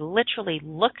 and I literally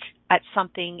look at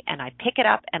something, and I pick it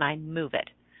up, and I move it.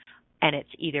 And it's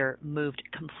either moved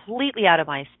completely out of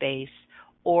my space,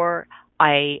 or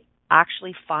I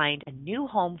actually find a new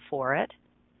home for it.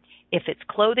 If it's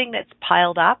clothing that's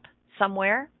piled up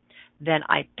somewhere, then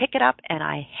I pick it up and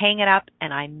I hang it up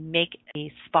and I make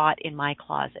a spot in my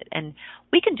closet. And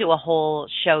we can do a whole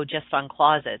show just on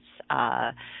closets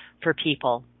for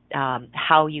people,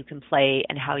 how you can play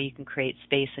and how you can create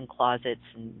space in closets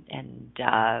and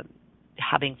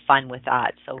having fun with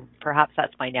that. So perhaps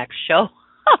that's my next show,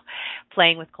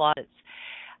 playing with closets.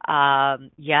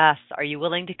 Yes, are you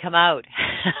willing to come out?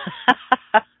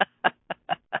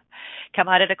 Come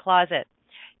out of the closet.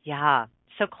 Yeah.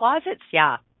 So closets,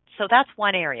 yeah. So that's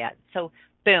one area. So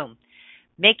boom,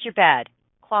 make your bed,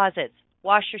 closets,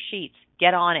 wash your sheets,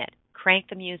 get on it, crank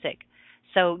the music.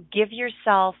 So give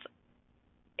yourself,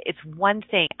 it's one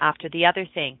thing after the other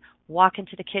thing. Walk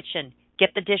into the kitchen, get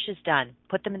the dishes done,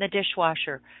 put them in the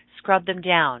dishwasher, scrub them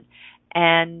down.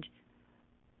 And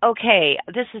okay,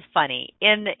 this is funny.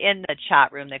 In the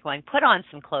chat room, they're going, put on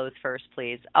some clothes first,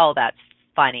 please. Oh, that's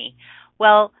funny.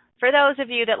 Well, for those of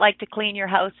you that like to clean your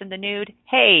house in the nude,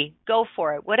 hey, go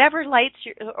for it. Whatever lights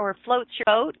or floats your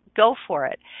boat, go for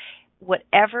it.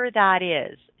 Whatever that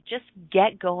is, just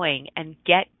get going, and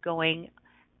get going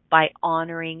by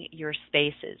honoring your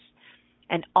spaces.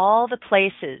 And all the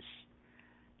places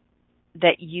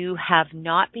that you have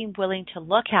not been willing to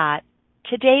look at,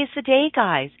 today's the day,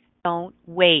 guys. Don't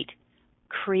wait.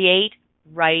 Create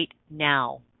right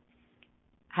now.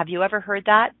 Have you ever heard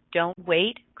that? Don't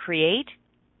wait, create.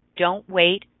 Don't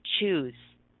wait, choose.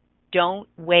 Don't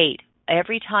wait.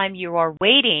 Every time you are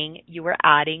waiting, you are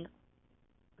adding,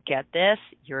 get this,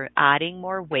 you're adding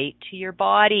more weight to your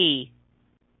body.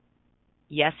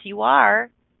 Yes, you are.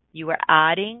 You are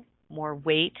adding more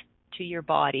weight to your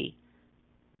body.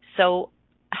 So,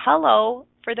 hello,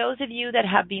 for those of you that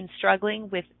have been struggling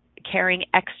with carrying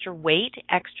extra weight,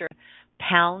 extra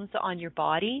pounds on your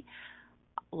body,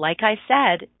 like I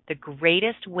said, the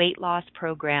greatest weight loss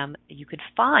program you could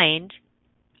find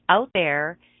out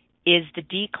there is the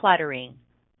decluttering,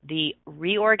 the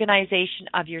reorganization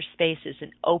of your spaces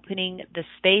and opening the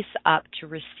space up to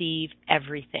receive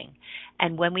everything.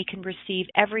 And when we can receive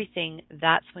everything,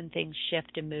 that's when things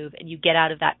shift and move and you get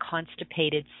out of that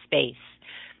constipated space.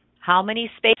 How many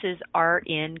spaces are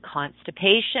in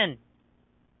constipation?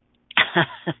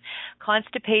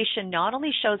 Constipation not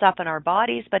only shows up in our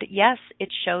bodies, but yes, it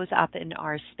shows up in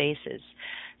our spaces.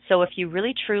 So if you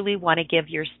really truly want to give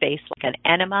your space like an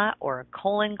enema or a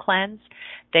colon cleanse,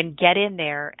 then get in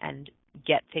there and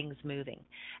get things moving.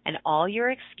 And all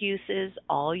your excuses,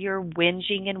 all your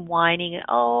whinging and whining, and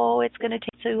oh, it's going to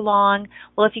take too long.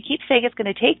 Well, if you keep saying it's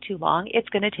going to take too long, it's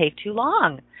going to take too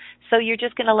long. So you're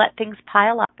just going to let things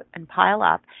pile up and pile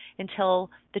up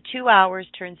until the 2 hours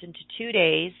turns into 2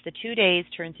 days, the 2 days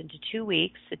turns into 2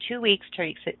 weeks, the 2 weeks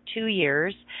turns into 2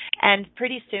 years, and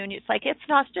pretty soon it's like it's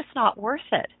just not worth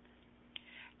it.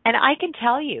 And I can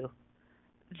tell you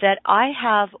that I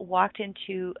have walked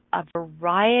into a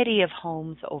variety of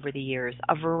homes over the years,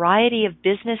 a variety of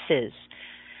businesses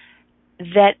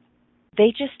that they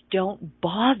just don't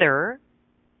bother.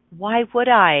 Why would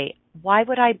I? Why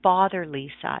would I bother,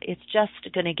 Lisa? It's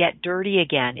just going to get dirty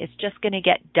again. It's just going to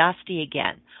get dusty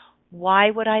again.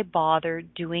 Why would I bother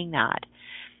doing that?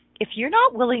 If you're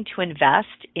not willing to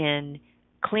invest in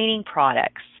cleaning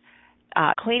products,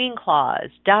 cleaning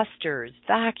cloths, dusters,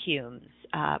 vacuums,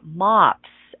 mops,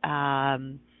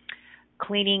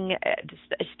 cleaning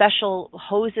special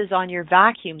hoses on your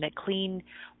vacuum that clean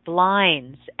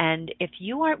blinds. And if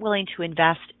you aren't willing to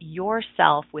invest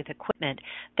yourself with equipment,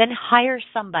 then hire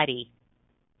somebody.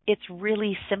 It's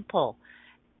really simple.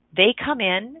 They come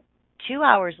in, 2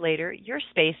 hours later, your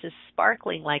space is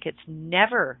sparkling like it's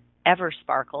never, ever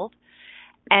sparkled.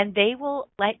 And they will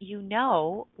let you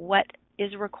know what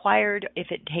is required if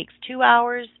it takes 2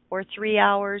 hours or 3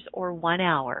 hours or 1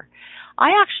 hour.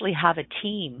 I actually have a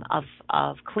team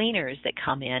of cleaners that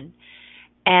come in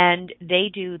and they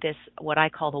do this, what I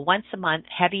call the once a month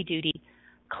heavy duty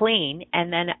clean.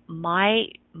 And then my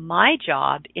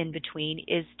job in between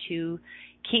is to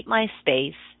keep my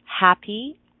space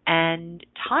happy and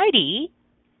tidy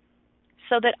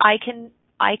so that I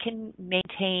can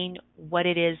maintain what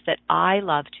it is that I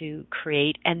love to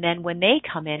create. And then when they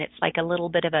come in, it's like a little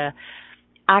bit of a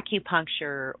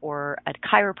acupuncture or a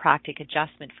chiropractic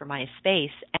adjustment for my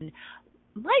space. And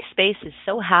my space is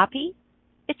so happy.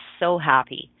 It's so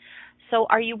happy. So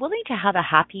are you willing to have a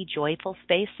happy, joyful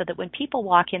space so that when people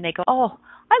walk in, they go, oh,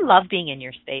 I love being in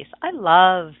your space. I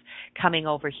love coming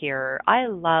over here. I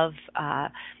love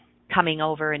coming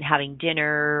over and having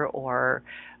dinner or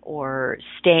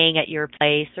staying at your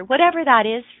place or whatever that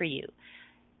is for you.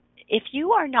 If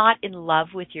you are not in love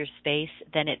with your space,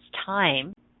 then it's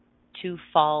time to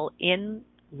fall in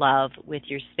love with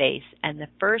your space. And the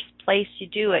first place you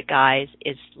do it, guys,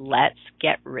 is let's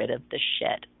get rid of the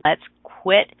shit. Let's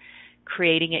quit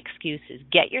creating excuses.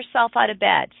 Get yourself out of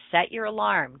bed, set your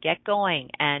alarm, get going.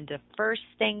 And the first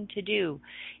thing to do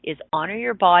is honor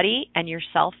your body and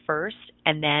yourself first,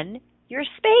 and then your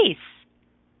space.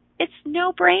 It's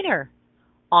no-brainer.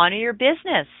 Honor your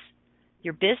business.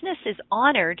 Your business is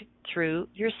honored through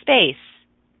your space.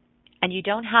 And you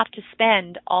don't have to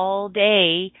spend all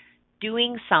day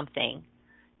doing something.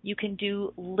 You can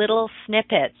do little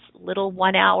snippets, little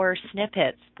 1 hour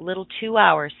snippets, little 2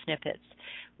 hour snippets,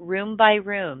 room by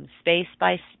room, space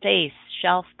by space,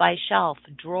 shelf by shelf,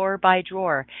 drawer by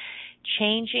drawer.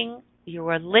 You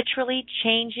are literally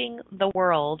changing the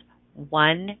world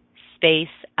one space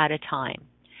at a time.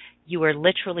 You are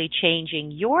literally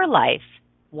changing your life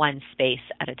one space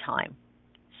at a time.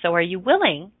 So are you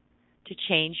willing to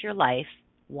change your life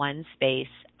one space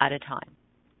at a time?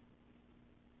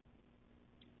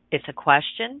 It's a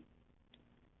question,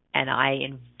 and I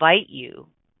invite you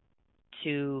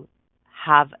to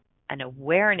have an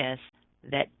awareness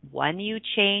that when you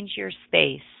change your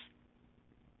space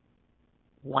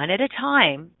one at a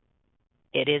time,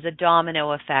 it is a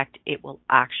domino effect. It will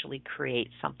actually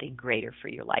create something greater for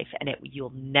your life, and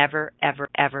you'll never, ever,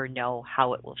 ever know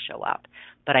how it will show up.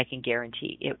 But I can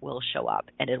guarantee it will show up,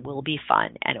 and it will be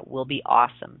fun, and it will be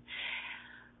awesome.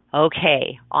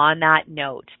 Okay, on that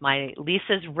note, my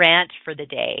Lisa's rant for the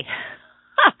day.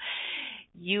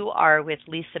 You are with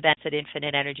Lisa Benz at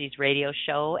Infinite Energies radio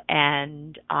show,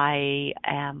 and I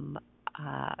am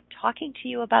talking to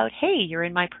you about, hey, you're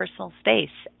in my personal space.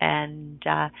 And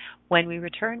when we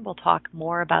return, we'll talk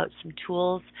more about some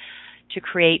tools to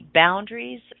create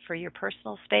boundaries for your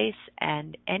personal space.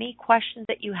 And any questions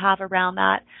that you have around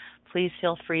that, please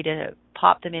feel free to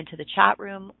pop them into the chat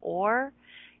room or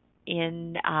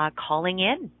in calling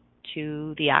in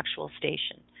to the actual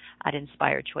station at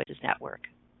Inspired Choices Network.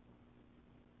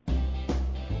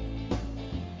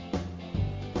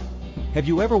 Have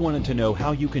you ever wanted to know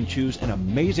how you can choose an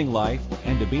amazing life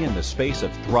and to be in the space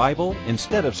of thrival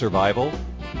instead of survival?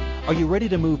 Are you ready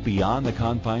to move beyond the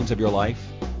confines of your life?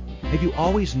 Have you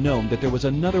always known that there was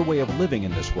another way of living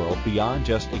in this world beyond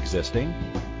just existing?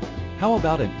 How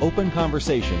about an open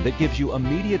conversation that gives you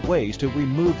immediate ways to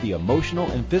remove the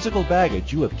emotional and physical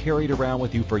baggage you have carried around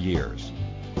with you for years?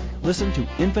 Listen to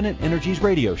Infinite Energies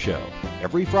Radio Show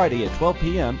every Friday at 12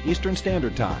 p.m. Eastern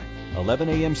Standard Time, 11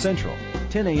 a.m. Central,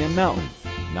 10 a.m. Mountain,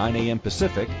 9 a.m.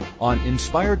 Pacific on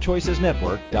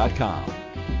InspiredChoicesNetwork.com.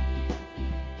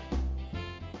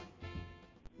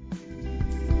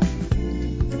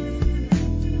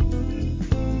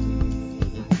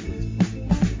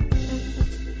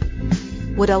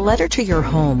 Would a letter to your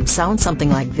home sound something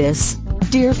like this?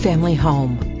 Dear Family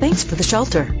Home, thanks for the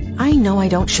shelter. I know I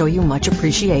don't show you much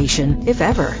appreciation, if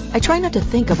ever. I try not to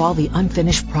think of all the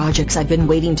unfinished projects I've been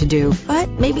waiting to do, but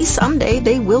maybe someday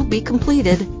they will be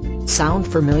completed.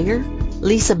 Sound familiar?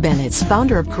 Lisa Bennett,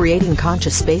 founder of Creating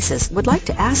Conscious Spaces, would like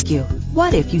to ask you,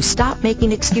 what if you stopped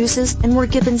making excuses and were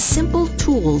given simple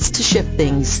tools to shift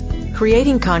things?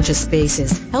 Creating Conscious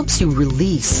Spaces helps you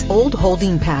release old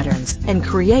holding patterns and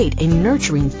create a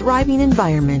nurturing, thriving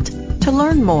environment. To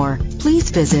learn more, please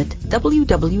visit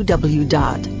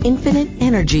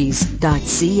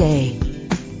www.infiniteenergies.ca.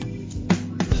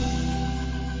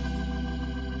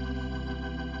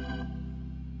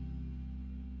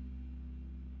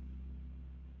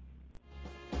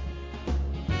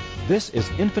 This is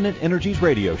Infinite Energies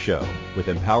Radio Show with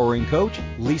empowering coach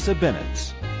Lisa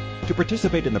Bennett. To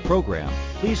participate in the program,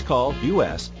 please call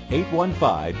U.S.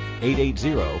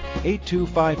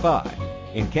 815-880-8255.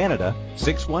 In Canada,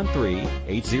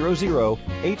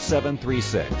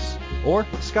 613-800-8736. Or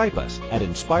Skype us at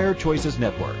Inspired Choices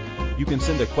Network. You can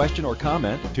send a question or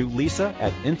comment to Lisa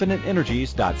at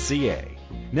infiniteenergies.ca.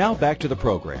 Now back to the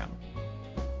program.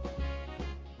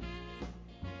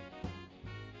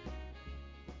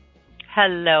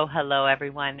 Hello,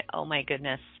 everyone. Oh, my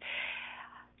goodness.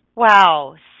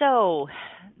 Wow. So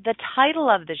the title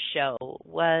of the show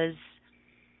was,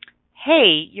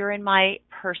 Hey, You're in My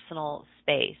Personal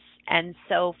Space. And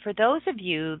so for those of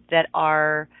you that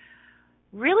are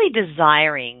really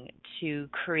desiring to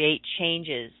create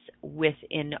changes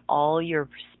within all your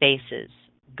spaces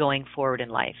going forward in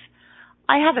life,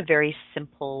 I have a very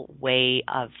simple way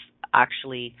of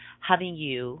actually having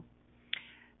you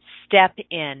step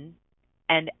in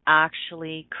and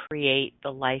actually create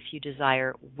the life you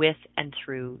desire with and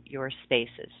through your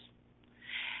spaces.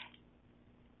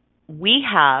 We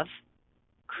have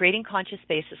Creating Conscious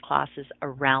Spaces classes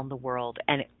around the world,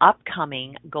 and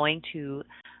upcoming going to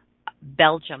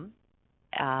Belgium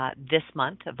this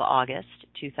month of August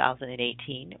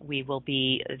 2018. We will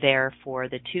be there for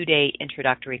the 2-day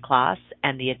introductory class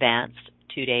and the advanced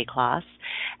 2-day class,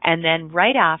 and then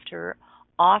right after,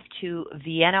 off to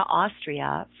Vienna,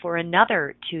 Austria for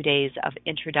another 2 days of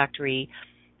introductory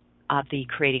of the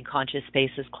Creating Conscious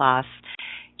Spaces class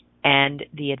and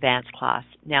the advanced class.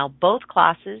 Now, both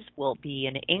classes will be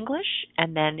in English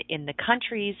and then in the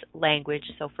country's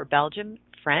language, so for Belgium,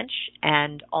 French,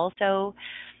 and also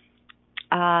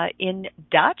in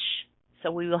Dutch. So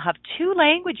we will have 2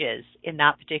 languages in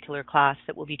that particular class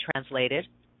that will be translated.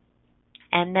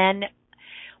 And then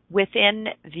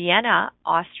within Vienna,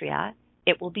 Austria,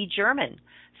 it will be German.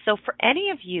 So for any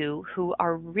of you who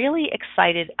are really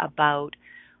excited about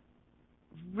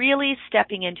really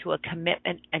stepping into a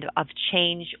commitment of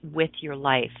change with your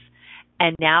life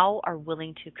and now are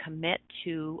willing to commit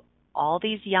to all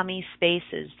these yummy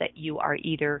spaces that you are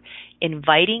either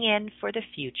inviting in for the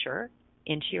future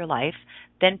into your life,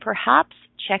 then perhaps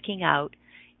checking out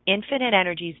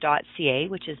infiniteenergies.ca,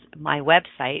 which is my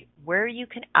website, where you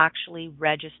can actually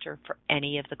register for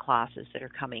any of the classes that are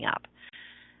coming up.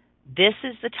 This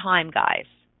is the time, guys.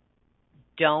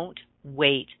 Don't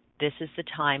wait. This is the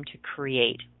time to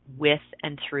create with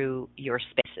and through your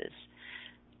spaces.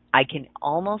 I can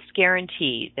almost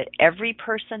guarantee that every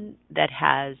person that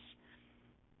has,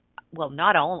 well,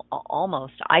 not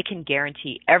almost, I can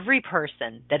guarantee every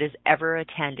person that has ever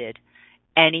attended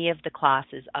any of the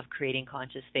classes of Creating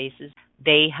Conscious Spaces,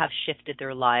 they have shifted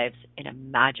their lives in a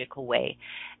magical way.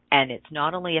 And it's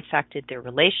not only affected their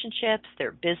relationships,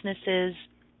 their businesses,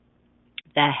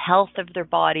 the health of their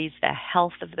bodies, the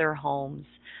health of their homes,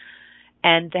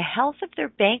 and the health of their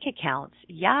bank accounts.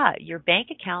 Yeah, your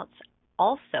bank accounts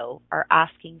also are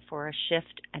asking for a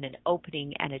shift and an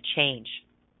opening and a change.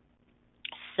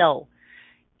 So,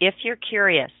 if you're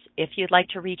curious, if you'd like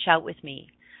to reach out with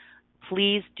me,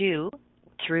 please do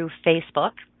through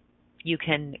Facebook. You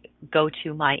can go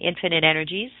to my Infinite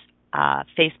Energies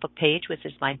Facebook page, which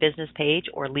is my business page,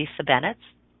 or Lisa Bennett's.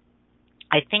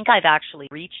 I think I've actually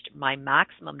reached my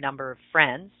maximum number of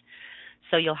friends.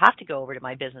 So you'll have to go over to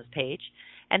my business page.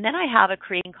 And then I have a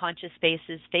Creating Conscious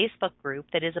Spaces Facebook group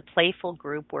that is a playful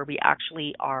group where we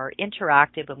actually are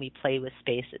interactive and we play with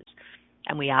spaces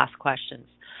and we ask questions.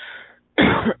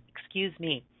 Excuse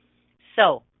me.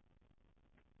 So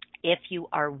if you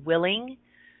are willing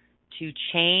to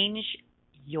change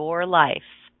your life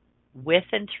with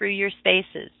and through your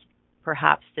spaces,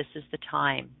 perhaps this is the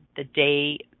time, the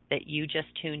day that you just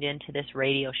tuned into this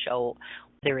radio show,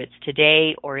 whether it's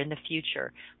today or in the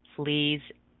future, please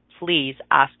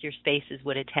ask your spaces,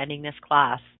 would attending this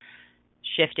class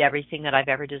shift everything that I've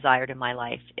ever desired in my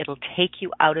life? It'll take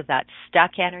you out of that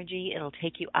stuck energy. It'll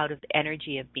take you out of the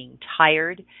energy of being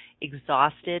tired,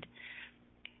 exhausted.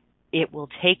 It will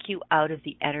take you out of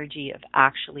the energy of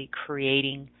actually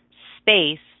creating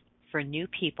space for new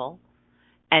people.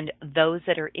 And those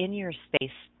that are in your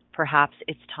space, perhaps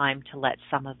it's time to let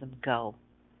some of them go.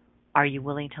 Are you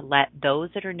willing to let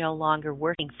those that are no longer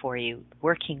working for you,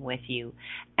 working with you,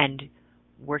 and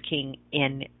working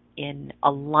in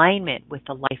alignment with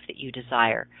the life that you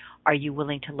desire? Are you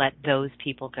willing to let those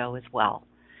people go as well?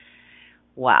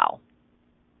 Wow.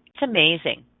 It's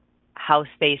amazing how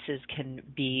spaces can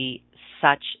be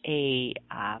such a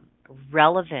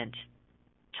relevant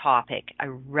topic,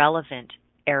 a relevant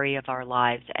area of our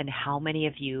lives, and how many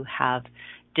of you have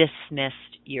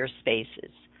dismissed your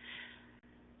spaces.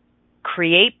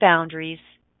 Create boundaries,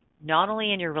 not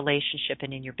only in your relationship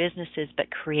and in your businesses,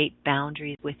 but create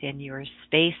boundaries within your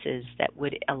spaces that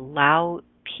would allow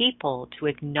people to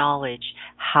acknowledge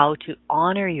how to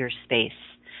honor your space.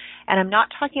 And I'm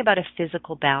not talking about a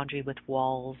physical boundary with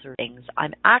walls or things.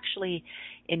 I'm actually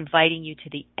inviting you to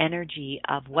the energy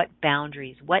of what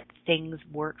boundaries, what things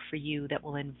work for you that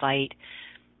will invite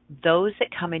those that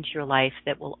come into your life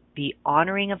that will be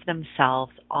honoring of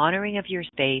themselves, honoring of your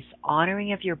space,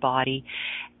 honoring of your body,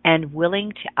 and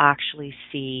willing to actually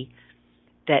see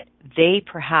that they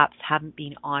perhaps haven't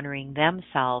been honoring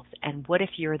themselves. And what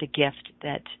if you're the gift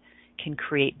that can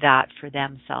create that for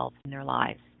themselves in their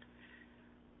lives?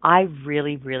 I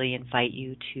really, really invite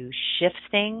you to shift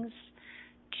things,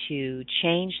 to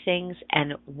change things,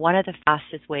 and one of the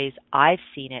fastest ways I've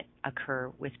seen it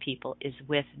occur with people is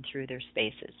with and through their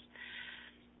spaces.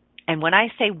 And when I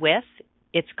say with,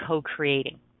 it's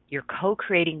co-creating. You're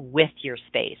co-creating with your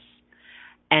space.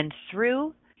 And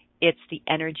through, it's the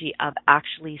energy of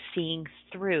actually seeing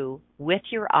through with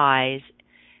your eyes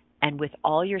and with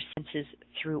all your senses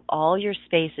through all your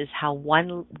spaces, how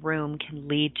one room can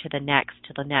lead to the next,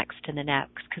 to the next, to the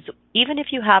next. Because even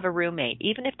if you have a roommate,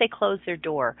 even if they close their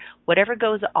door, whatever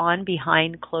goes on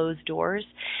behind closed doors,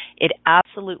 it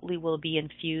absolutely will be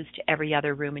infused to every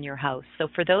other room in your house. So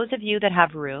for those of you that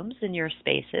have rooms in your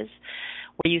spaces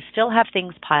where you still have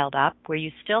things piled up, where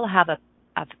you still have a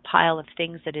pile of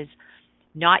things that is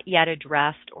not yet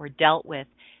addressed or dealt with,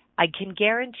 I can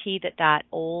guarantee that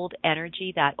old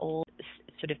energy, that old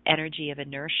sort of energy of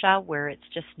inertia where it's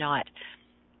just not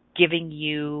giving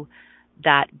you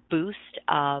that boost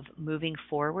of moving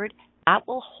forward, that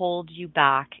will hold you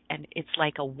back, and it's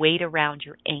like a weight around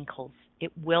your ankles.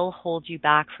 It will hold you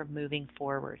back from moving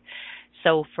forward.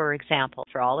 So, for example,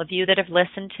 for all of you that have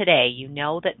listened today, you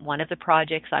know that one of the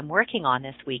projects I'm working on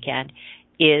this weekend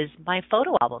is my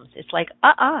photo albums. It's like,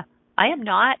 I am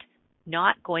not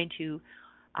going to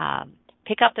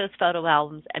pick up those photo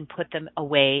albums and put them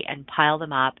away and pile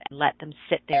them up and let them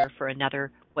sit there for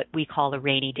another, what we call a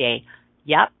rainy day.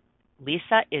 Yep,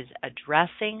 Lisa is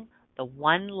addressing the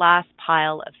one last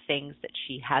pile of things that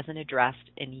she hasn't addressed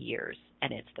in years,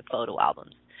 and it's the photo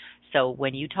albums. So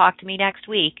when you talk to me next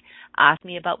week, ask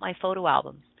me about my photo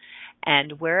albums.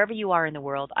 And wherever you are in the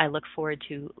world, I look forward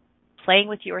to playing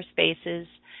with your spaces,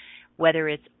 whether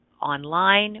it's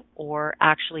online or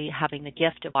actually having the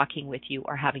gift of walking with you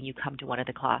or having you come to one of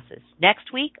the classes.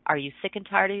 Next week, are you sick and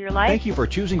tired of your life? Thank you for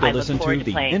choosing to listen to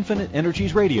the Infinite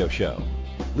Energies radio show.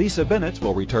 Lisa Bennett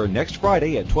will return next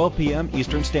Friday at 12 p.m.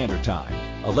 Eastern Standard Time,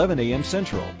 11 a.m.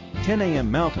 Central, 10 a.m.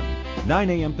 Mountain, 9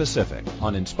 a.m. Pacific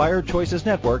on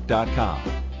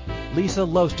InspiredChoicesNetwork.com. Lisa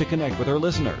loves to connect with her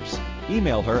listeners.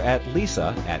 Email her at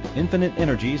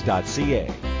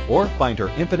lisa@infiniteenergies.ca or find her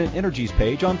Infinite Energies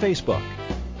page on Facebook.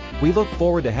 We look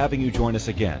forward to having you join us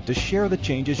again to share the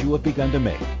changes you have begun to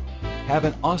make. Have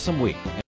an awesome week.